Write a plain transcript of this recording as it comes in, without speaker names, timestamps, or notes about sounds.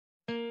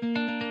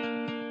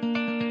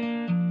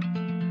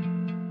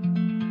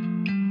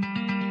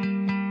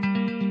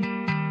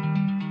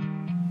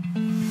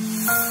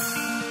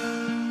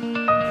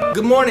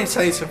Good morning,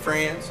 saints and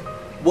friends.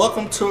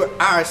 Welcome to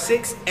our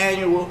 6th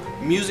annual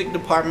music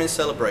department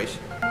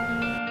celebration.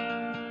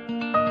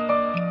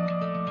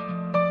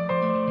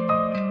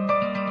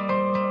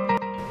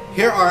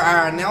 Here are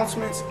our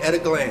announcements at a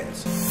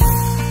glance.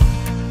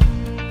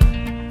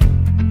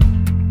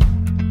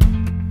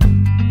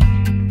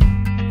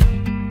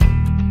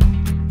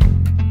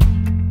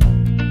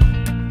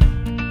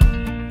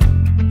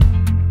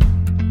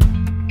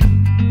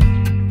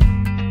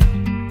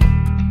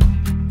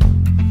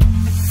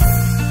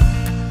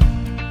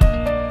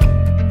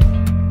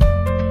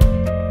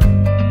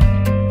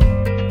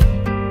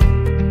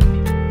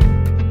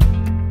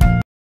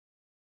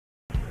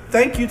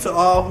 Thank you to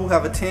all who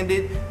have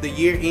attended the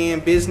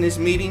year-end business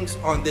meetings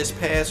on this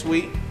past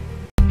week.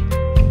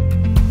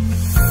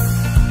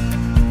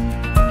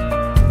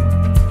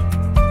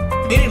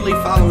 Immediately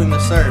following the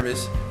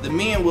service, the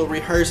men will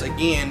rehearse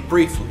again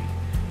briefly.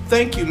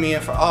 Thank you,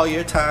 men, for all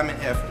your time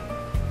and effort.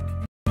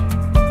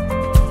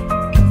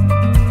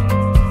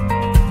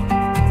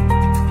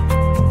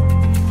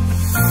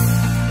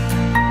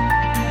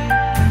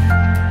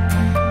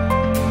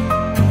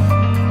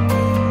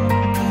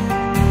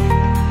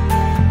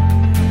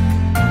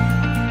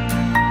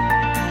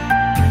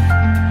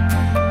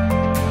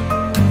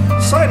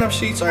 Sign-up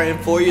sheets are in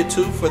foyer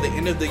 2 for the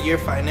end of the year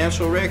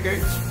financial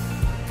records,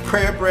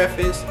 prayer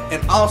breakfast,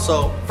 and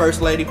also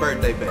First Lady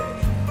birthday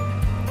bash.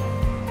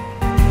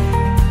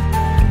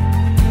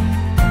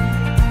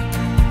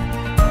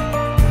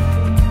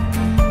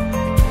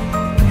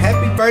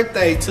 Happy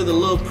birthday to the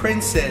little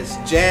princess,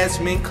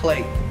 Jasmine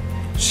Clayton.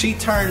 She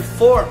turned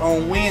 4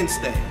 on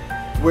Wednesday.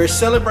 We're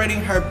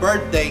celebrating her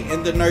birthday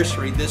in the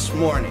nursery this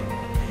morning.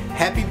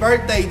 Happy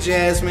birthday,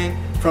 Jasmine,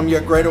 from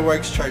your Greater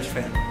Works Church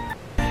family.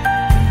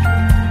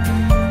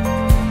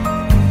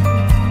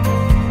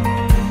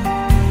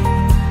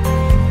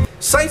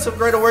 Saints of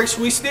Greater Works,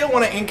 we still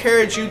want to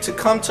encourage you to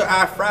come to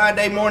our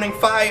Friday morning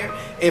fire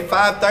at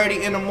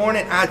 5:30 in the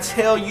morning. I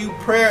tell you,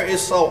 prayer is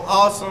so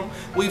awesome.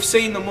 We've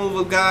seen the move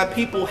of God.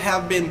 People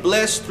have been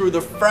blessed through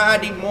the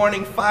Friday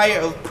morning fire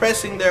of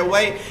pressing their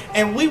way.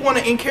 And we want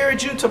to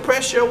encourage you to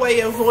press your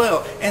way as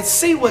well and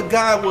see what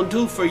God will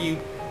do for you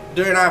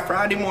during our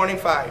Friday morning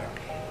fire.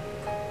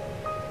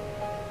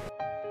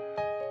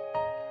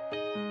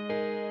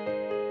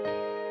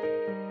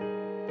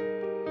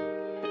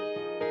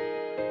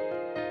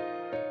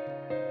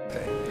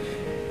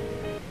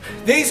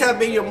 These have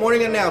been your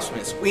morning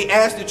announcements. We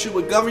ask that you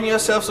would govern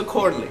yourselves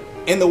accordingly.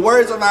 In the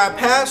words of our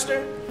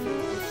pastor,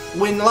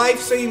 when life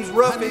seems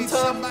rough and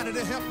tough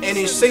and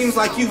it seems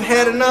like you've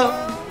had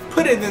enough,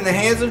 put it in the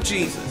hands of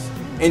Jesus.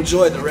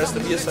 Enjoy the rest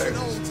of your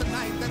service.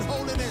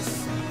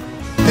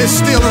 It's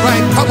still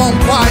right. Come on,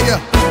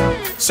 choir.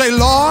 Say,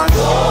 Lord, I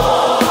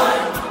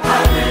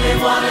really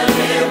want to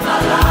live my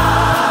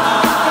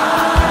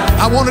life.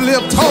 I want to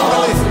live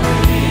totally.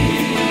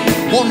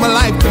 Want my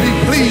life to be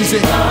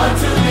pleasing.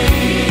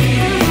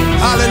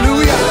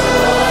 Hallelujah.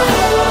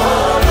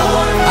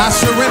 I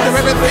surrender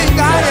everything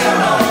I am.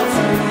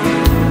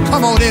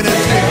 Come on in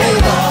and take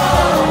over.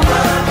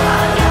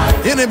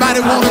 Anybody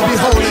want to be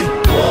holy?